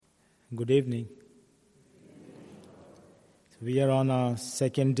Good evening. We are on our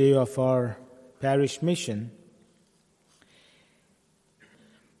second day of our parish mission.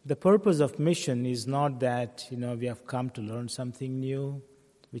 The purpose of mission is not that, we have come to learn something new,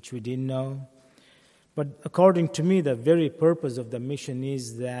 which we didn't know. But according to me, the very purpose of the mission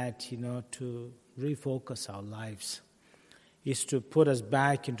is that, to refocus our lives, is to put us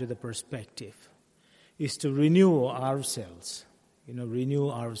back into the perspective, is to renew ourselves, renew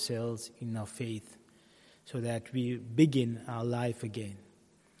ourselves in our faith so that we begin our life again.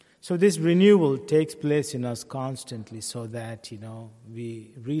 So this renewal takes place in us constantly so that,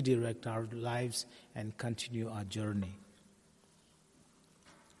 we redirect our lives and continue our journey.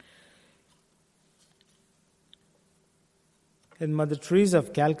 And Mother Teresa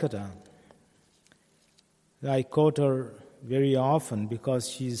of Calcutta, I quote her very often because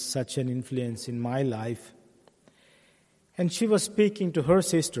she's such an influence in my life. And she was speaking to her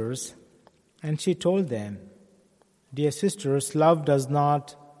sisters, and she told them, "Dear sisters, love does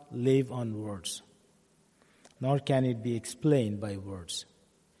not live on words, nor can it be explained by words.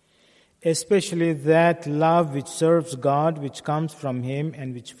 Especially that love which serves God, which comes from Him,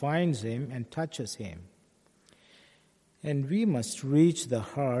 and which finds Him and touches Him. And we must reach the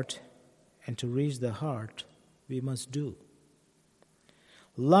heart, and to reach the heart, we must do.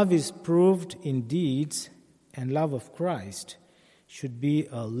 Love is proved in deeds, and love of Christ should be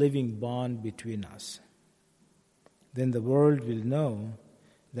a living bond between us. Then the world will know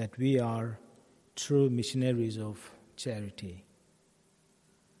that we are true missionaries of charity."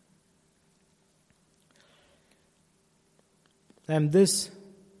 And these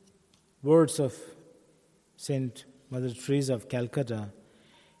words of Saint Mother Teresa of Calcutta,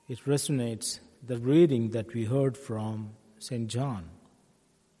 it resonates the reading that we heard from St. John.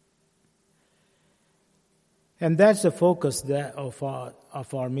 And that's the focus of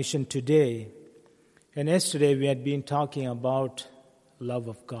our mission today. And yesterday we had been talking about love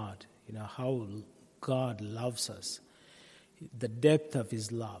of God, how God loves us, the depth of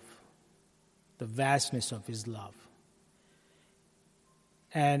His love, the vastness of His love,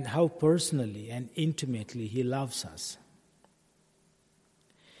 and how personally and intimately He loves us.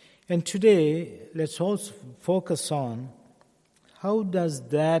 And today, let's also focus on how does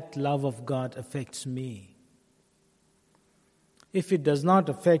that love of God affect me? If it does not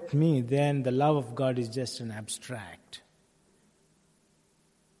affect me, then the love of God is just an abstract.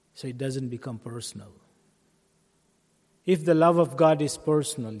 So it doesn't become personal. If the love of God is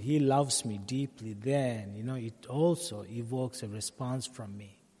personal, He loves me deeply, then, it also evokes a response from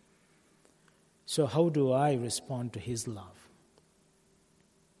me. So how do I respond to His love?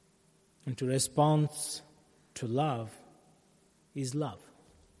 And to respond to love is love.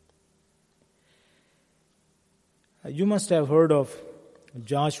 You must have heard of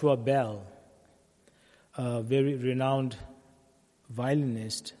Joshua Bell, a very renowned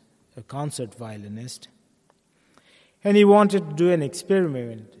violinist, a concert violinist. And he wanted to do an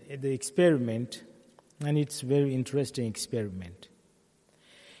experiment, and it's a very interesting experiment.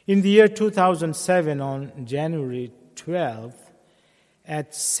 In the year 2007, on January 12th,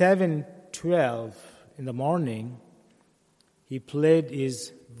 at 7:12 in the morning, he played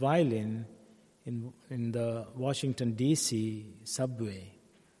his violin in the Washington, D.C. subway.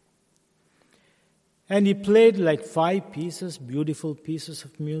 And he played like 5 pieces, beautiful pieces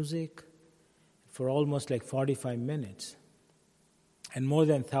of music, for almost like 45 minutes. And more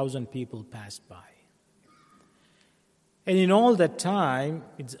than 1,000 people passed by. And in all that time,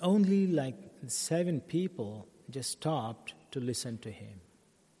 it's only like 7 people just stopped to listen to him.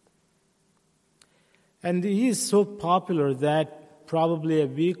 And he is so popular that probably a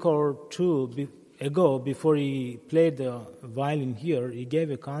week or two ago, before he played the violin here, he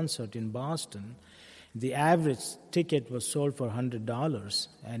gave a concert in Boston. The average ticket was sold for $100,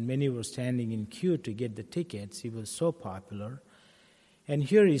 and many were standing in queue to get the tickets. He was so popular. And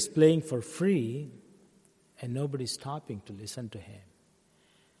here he's playing for free, and nobody's stopping to listen to him.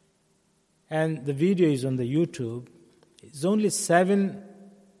 And the video is on the YouTube. It's only 7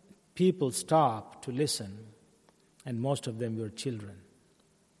 people stopped to listen, and most of them were children.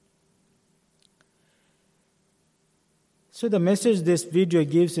 So the message this video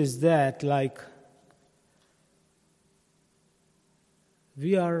gives is that,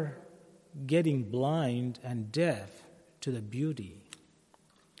 we are getting blind and deaf to the beauty.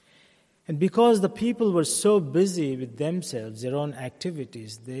 And because the people were so busy with themselves, their own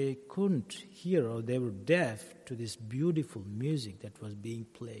activities, they couldn't hear, or they were deaf to this beautiful music that was being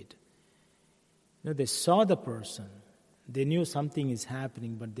played. They saw the person. They knew something is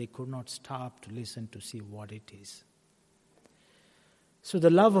happening, but they could not stop to listen to see what it is. So the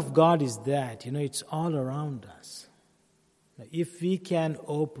love of God is that, it's all around us. If we can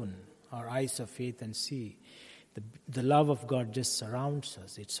open our eyes of faith and see, the love of God just surrounds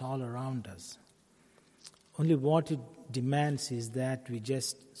us. It's all around us. Only what it demands is that we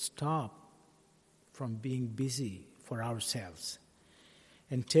just stop from being busy for ourselves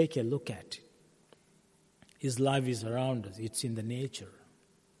and take a look at it. His love is around us. It's in the nature.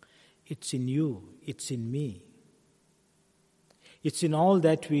 It's in you. It's in me. It's in all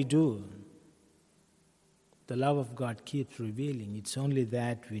that we do. The love of God keeps revealing. It's only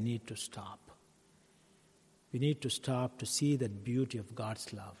that we need to stop. We need to stop to see that beauty of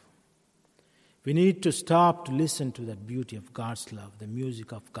God's love. We need to stop to listen to that beauty of God's love, the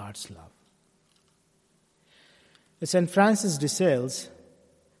music of God's love. St. Francis de Sales,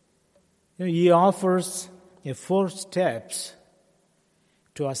 he offers 4 steps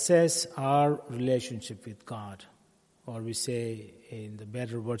to assess our relationship with God. Or we say, in the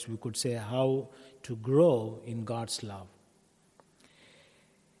better words, we could say how to grow in God's love.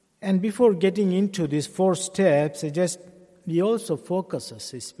 And before getting into these 4 steps, he also focuses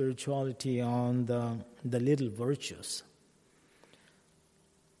his spirituality on the little virtues.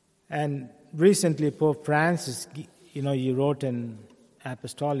 And recently, Pope Francis, he wrote an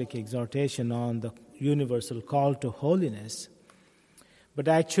apostolic exhortation on the universal call to holiness. But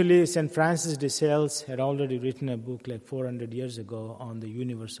actually, St. Francis de Sales had already written a book like 400 years ago on the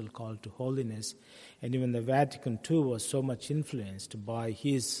universal call to holiness. And even the Vatican II was so much influenced by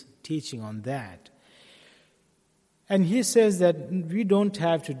his teaching on that. And he says that we don't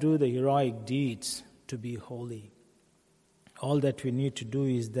have to do the heroic deeds to be holy. All that we need to do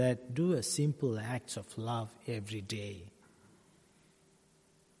is do a simple acts of love every day.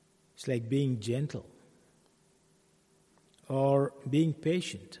 It's like being gentle or being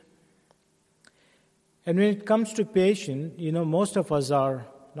patient. And when it comes to patience, most of us are,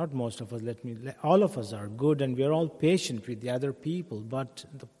 not most of us, all of us are good and we are all patient with the other people. But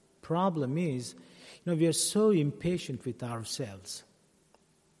the problem is, we are so impatient with ourselves.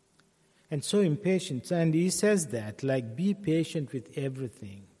 And so impatient. And he says that, be patient with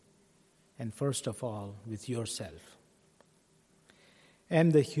everything. And first of all, with yourself.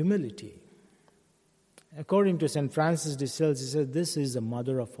 And the humility. According to St. Francis de Sales, he says this is the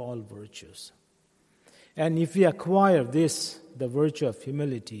mother of all virtues. And if we acquire this, the virtue of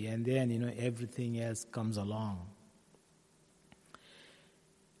humility, and then, everything else comes along.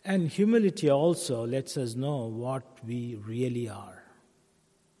 And humility also lets us know what we really are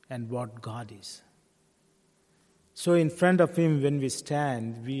and what God is. So in front of Him, when we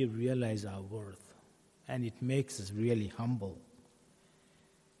stand, we realize our worth, and it makes us really humble.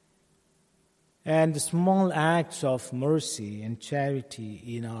 And the small acts of mercy and charity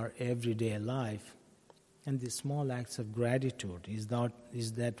in our everyday life, and the small acts of gratitude, is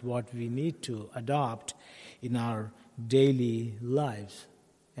that what we need to adopt in our daily lives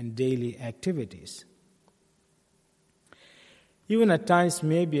and daily activities. Even at times,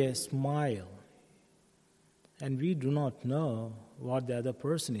 maybe a smile, and we do not know what the other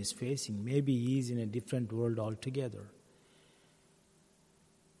person is facing. Maybe he is in a different world altogether.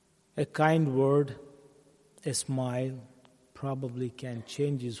 A kind word, a smile, probably can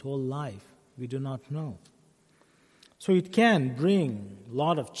change his whole life. We do not know. So it can bring a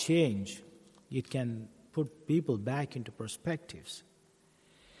lot of change. It can put people back into perspectives.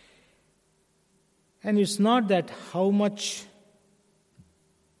 And it's not that how much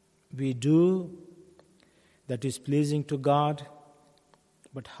we do that is pleasing to God,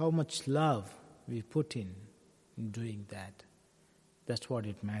 but how much love we put in doing that. That's what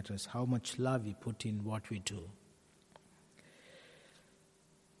it matters, how much love we put in what we do.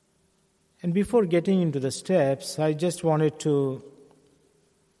 And before getting into the steps, I just wanted to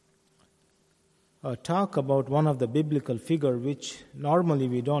talk about one of the biblical figure which normally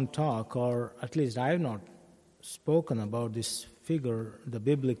we don't talk, or at least I have not spoken about this figure, the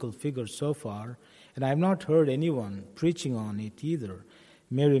biblical figure so far, and I have not heard anyone preaching on it either,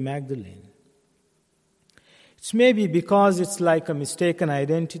 Mary Magdalene. It's maybe because it's like a mistaken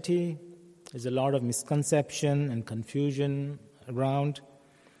identity. There's a lot of misconception and confusion around.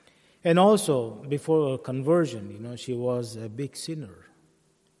 And also, before her conversion, she was a big sinner.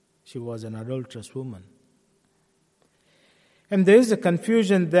 She was an adulterous woman. And there is a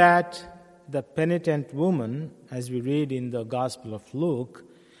confusion that the penitent woman, as we read in the Gospel of Luke,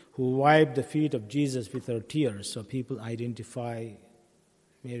 who wiped the feet of Jesus with her tears. So people identify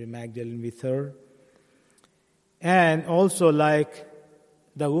Mary Magdalene with her. And also like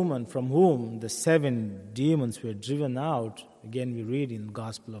the woman from whom the 7 demons were driven out. Again, we read in the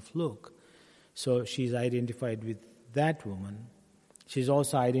Gospel of Luke. So she's identified with that woman. She's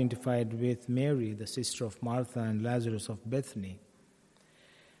also identified with Mary, the sister of Martha and Lazarus of Bethany.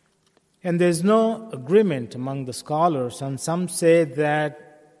 And there's no agreement among the scholars, and some say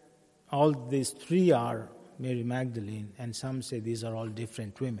that all these three are Mary Magdalene, and some say these are all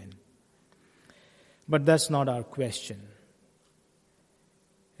different women. But that's not our question.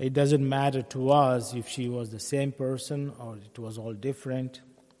 It doesn't matter to us if she was the same person or it was all different.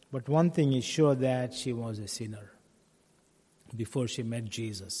 But one thing is sure, that she was a sinner before she met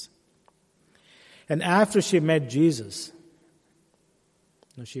Jesus. And after she met Jesus,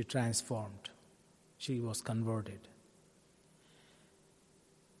 she transformed. She was converted.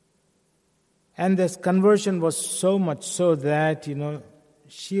 And this conversion was so much so that,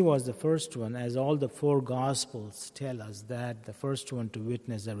 she was the first one, as all the four Gospels tell us, that the first one to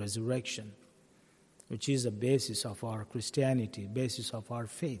witness the resurrection, which is the basis of our Christianity, basis of our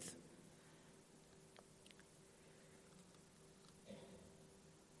faith.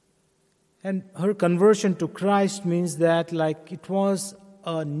 And her conversion to Christ means that it was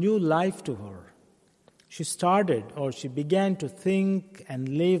a new life to her. She began to think and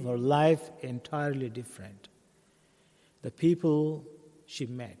live her life entirely different. The people she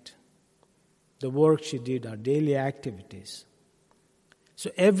met, the work she did, her daily activities. So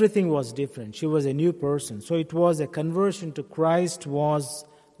everything was different. She was a new person. So it was a conversion to Christ was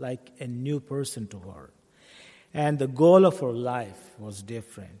like a new person to her. And the goal of her life was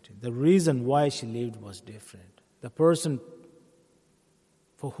different. The reason why she lived was different. The person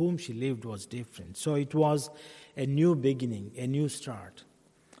for whom she lived was different. So it was a new beginning, a new start.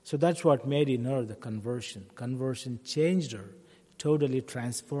 So that's what made in her the conversion. Conversion changed her, totally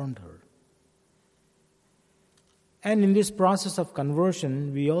transformed her. And in this process of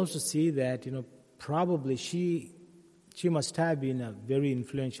conversion, we also see that, probably she must have been a very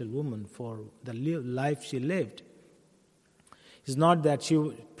influential woman for the life she lived. It's not that she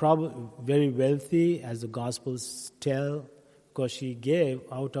was probably very wealthy, as the Gospels tell, because she gave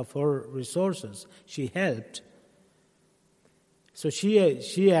out of her resources. She helped. So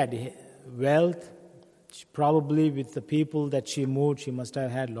she had wealth. Probably with the people that she moved, she must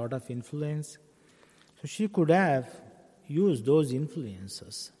have had a lot of influence. So she could have used those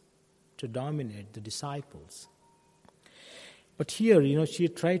influences to dominate the disciples. But here, she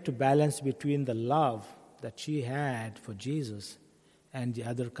tried to balance between the love that she had for Jesus and the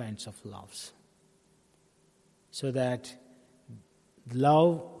other kinds of loves, so that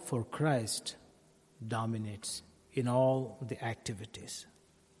love for Christ dominates in all the activities.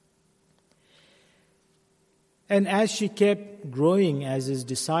 And as she kept growing as his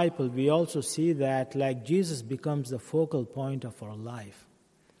disciple, we also see that Jesus becomes the focal point of her life.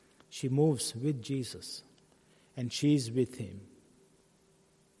 She moves with Jesus, and she's with him.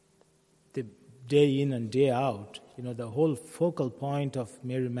 The day in and day out, the whole focal point of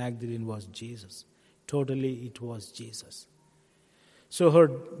Mary Magdalene was Jesus. Totally, it was Jesus. So her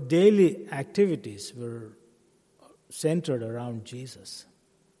daily activities were centered around Jesus.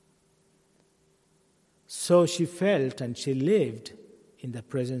 So she felt and she lived in the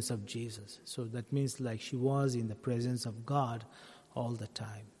presence of Jesus. So that means she was in the presence of God all the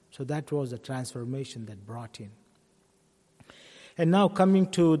time. So that was the transformation that brought in. And now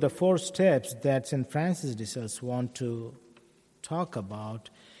coming to the 4 steps that St. Francis de Sales want to talk about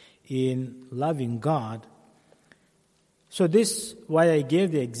in loving God. So this, why I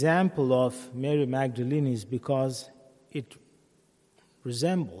gave the example of Mary Magdalene, is because it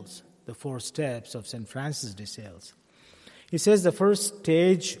resembles the 4 steps of St. Francis de Sales. He says the first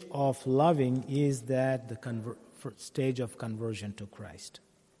stage of loving is that the stage of conversion to Christ.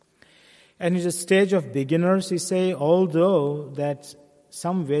 And it's a stage of beginners, he say, although that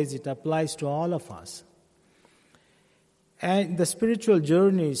some ways it applies to all of us. And the spiritual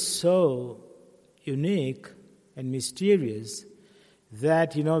journey is so unique and mysterious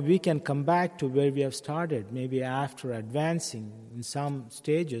that, we can come back to where we have started. Maybe after advancing in some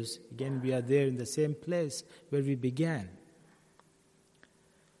stages, again, we are there in the same place where we began.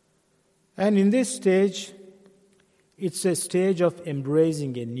 And in this stage, it's a stage of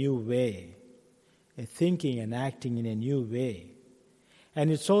embracing a new way, a thinking and acting in a new way.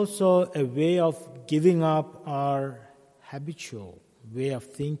 And it's also a way of giving up our habitual way of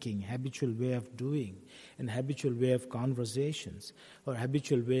thinking, habitual way of doing, and habitual way of conversations, or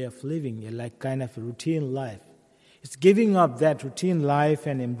habitual way of living, kind of a routine life. It's giving up that routine life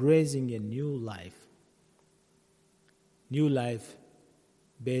and embracing a new life. New life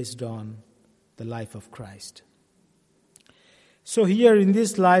based on the life of Christ. So here in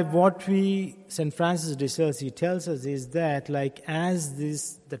this life, what St. Francis de Sales, he tells us is that as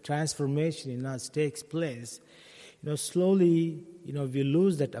the transformation in us takes place, slowly, we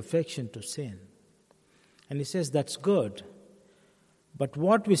lose that affection to sin. And he says that's good. But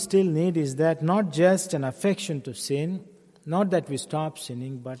what we still need is that not just an affection to sin, not that we stop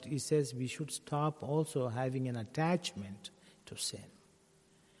sinning, but he says we should stop also having an attachment to sin.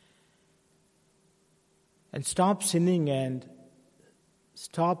 And stop sinning and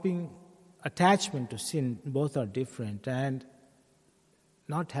stopping attachment to sin, both are different. And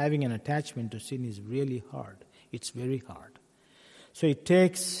not having an attachment to sin is really hard. It's very hard. So it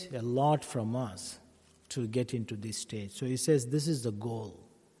takes a lot from us to get into this stage. So he says this is the goal.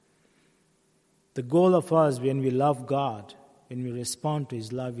 The goal of us when we love God, when we respond to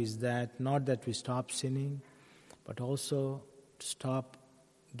His love, is that not that we stop sinning, but also to stop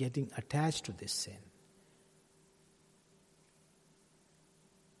getting attached to this sin.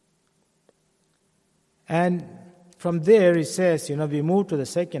 And from there, he says, we move to the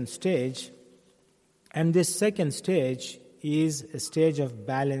second stage. And this second stage is a stage of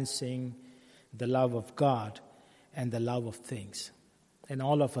balancing the love of God and the love of things. And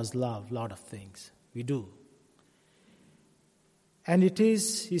all of us love a lot of things. We do. And it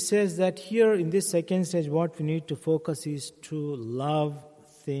is, he says that here in this second stage, what we need to focus is to love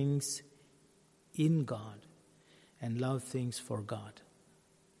things in God and love things for God.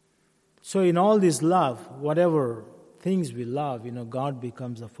 So in all this love, whatever things we love, God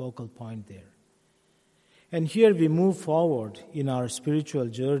becomes a focal point there. And here we move forward in our spiritual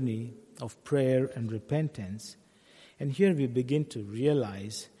journey of prayer and repentance. And here we begin to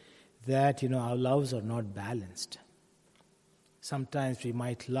realize that, our loves are not balanced. Sometimes we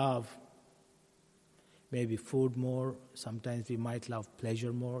might love maybe food more. Sometimes we might love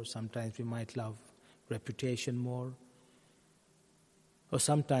pleasure more. Sometimes we might love reputation more. Or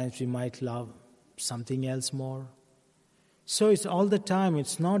sometimes we might love something else more. So it's all the time,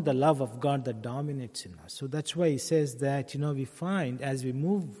 it's not the love of God that dominates in us. So that's why he says that, we find as we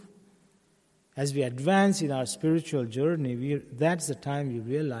move, as we advance in our spiritual journey, that's the time we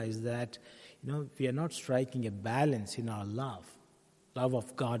realize that, we are not striking a balance in our love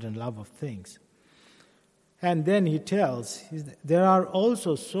of God and love of things. And then he tells, there are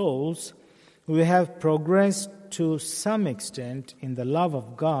also souls who have progressed to some extent in the love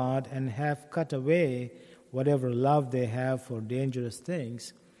of God and have cut away whatever love they have for dangerous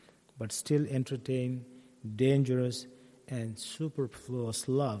things, but still entertain dangerous and superfluous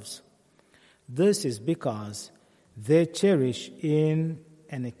loves. This is because they cherish in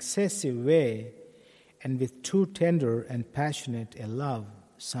an excessive way and with too tender and passionate a love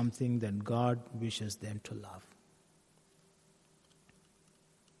something that God wishes them to love.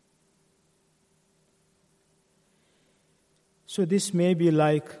 So this may be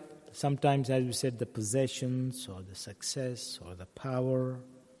like sometimes, as we said, the possessions or the success or the power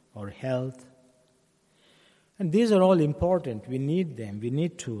or health. And these are all important. We need them. We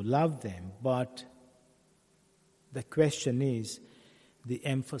need to love them. But the question is the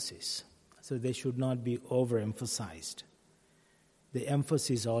emphasis. So they should not be overemphasized. The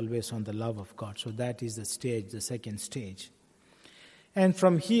emphasis is always on the love of God. So that is the stage, the second stage. And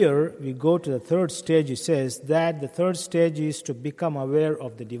from here, we go to the third stage. He says that the third stage is to become aware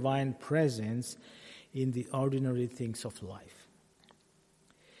of the divine presence in the ordinary things of life.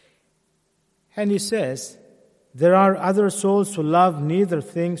 And he says, there are other souls who love neither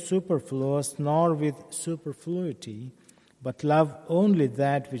things superfluous nor with superfluity, but love only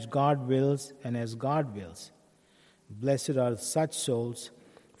that which God wills and as God wills. Blessed are such souls,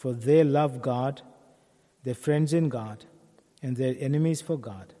 for they love God, their friends in God, and their enemies for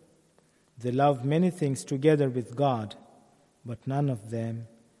God. They love many things together with God, but none of them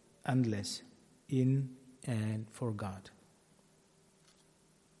unless in and for God.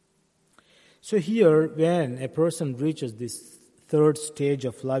 So here, when a person reaches this third stage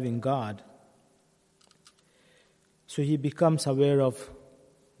of loving God, so he becomes aware of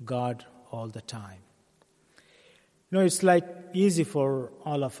God all the time. It's like easy for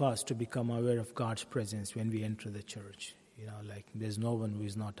all of us to become aware of God's presence when we enter the church. Like there's no one who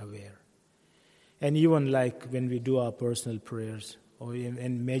is not aware. And even like when we do our personal prayers or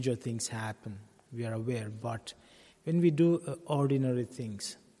when major things happen, we are aware. But when we do ordinary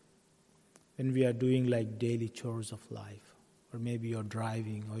things, when we are doing like daily chores of life, or maybe you're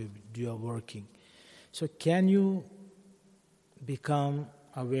driving or you're working, so can you become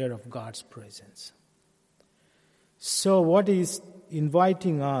aware of God's presence? So what is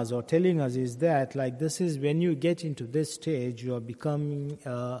inviting us or telling us is that like this is when you get into this stage, you are becoming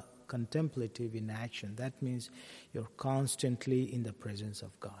contemplative in action. That means you're constantly in the presence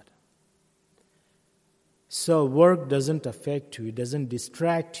of God. So work doesn't affect you, it doesn't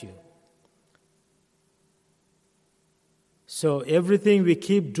distract you. So everything we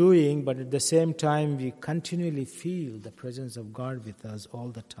keep doing, but at the same time we continually feel the presence of God with us all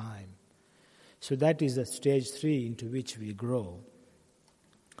the time. So that is the stage 3 into which we grow.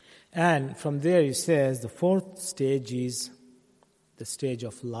 And from there he says the 4th stage is the stage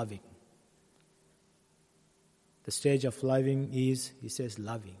of loving. The stage of loving is, he says,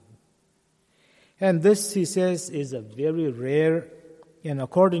 loving. And this, he says, is a very rare, and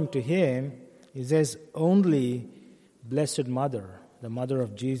according to him, he says only Blessed Mother, the mother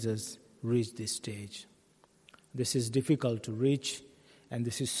of Jesus, reached this stage. This is difficult to reach, and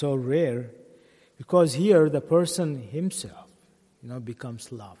this is so rare, because here the person himself,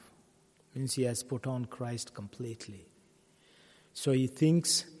 becomes love. Means he has put on Christ completely. So he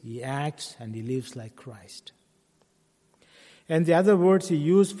thinks, he acts, and he lives like Christ. And the other words he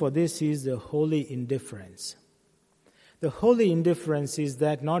used for this is the holy indifference. The holy indifference is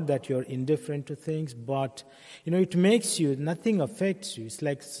that not that you're indifferent to things, but it makes you, nothing affects you. It's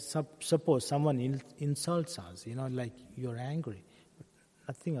like suppose someone insults us, like you're angry, but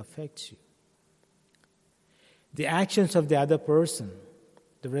nothing affects you. The actions of the other person,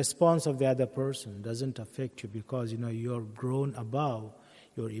 the response of the other person doesn't affect you because you're grown above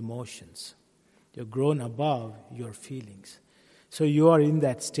your emotions. You're grown above your feelings. So you are in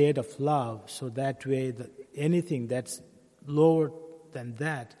that state of love, so that way anything that's lower than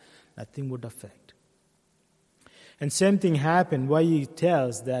that, nothing would affect. And same thing happened. Why he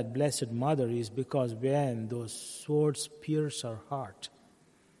tells that Blessed Mother is because when those swords pierce her heart,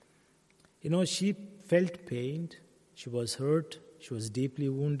 she felt pain, she was hurt, she was deeply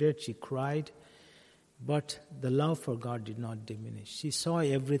wounded, she cried, but the love for God did not diminish. She saw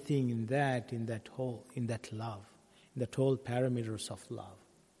everything in that love, in that whole parameters of love.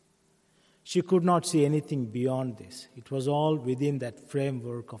 She could not see anything beyond this. It was all within that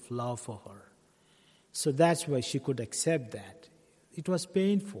framework of love for her. So that's why she could accept that. It was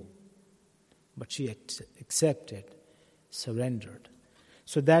painful, but she accepted, surrendered.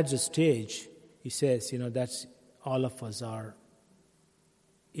 So that's the stage, he says, that's all of us are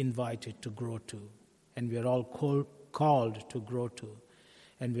invited to grow to. And we are all called to grow to.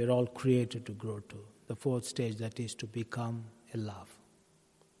 And we are all created to grow to. The 4th stage, that is to become a love.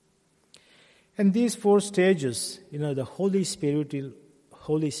 And these 4 stages, the Holy Spirit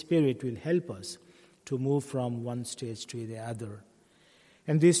will help us to move from one stage to the other.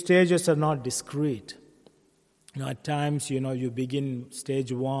 And these stages are not discrete. At times, you begin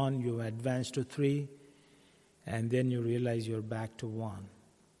stage 1, you advance to 3, and then you realize you're back to 1.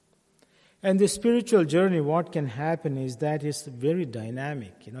 And the spiritual journey, what can happen is that it's very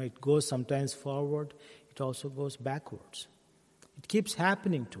dynamic. It goes sometimes forward, it also goes backwards. It keeps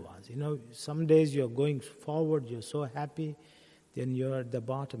happening to us. Some days you're going forward, you're so happy, then you're at the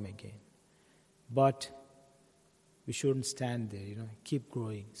bottom again. But we shouldn't stand there, keep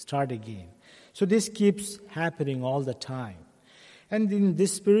growing, start again. So this keeps happening all the time. And in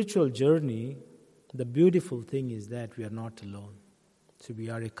this spiritual journey, the beautiful thing is that we are not alone. So we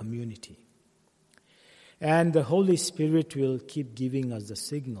are a community. And the Holy Spirit will keep giving us the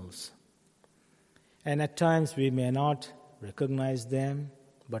signals. And at times we may not recognize them,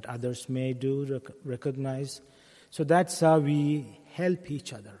 but others may do recognize. So that's how we help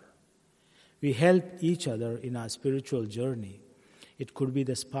each other. We help each other in our spiritual journey. It could be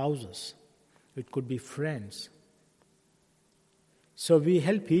the spouses. It could be friends. So we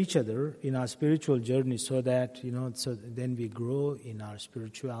help each other in our spiritual journey so that, so then we grow in our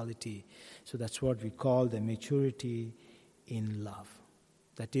spirituality. So that's what we call the maturity in love.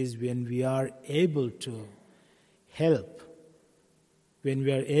 That is when we are able to help, when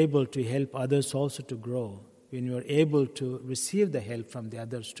we are able to help others also to grow, when we are able to receive the help from the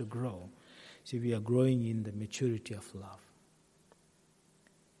others to grow. See, we are growing in the maturity of love.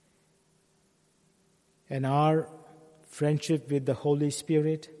 And our friendship with the Holy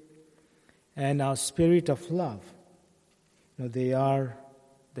Spirit and our spirit of love, they are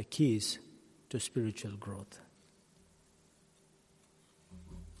the keys to spiritual growth.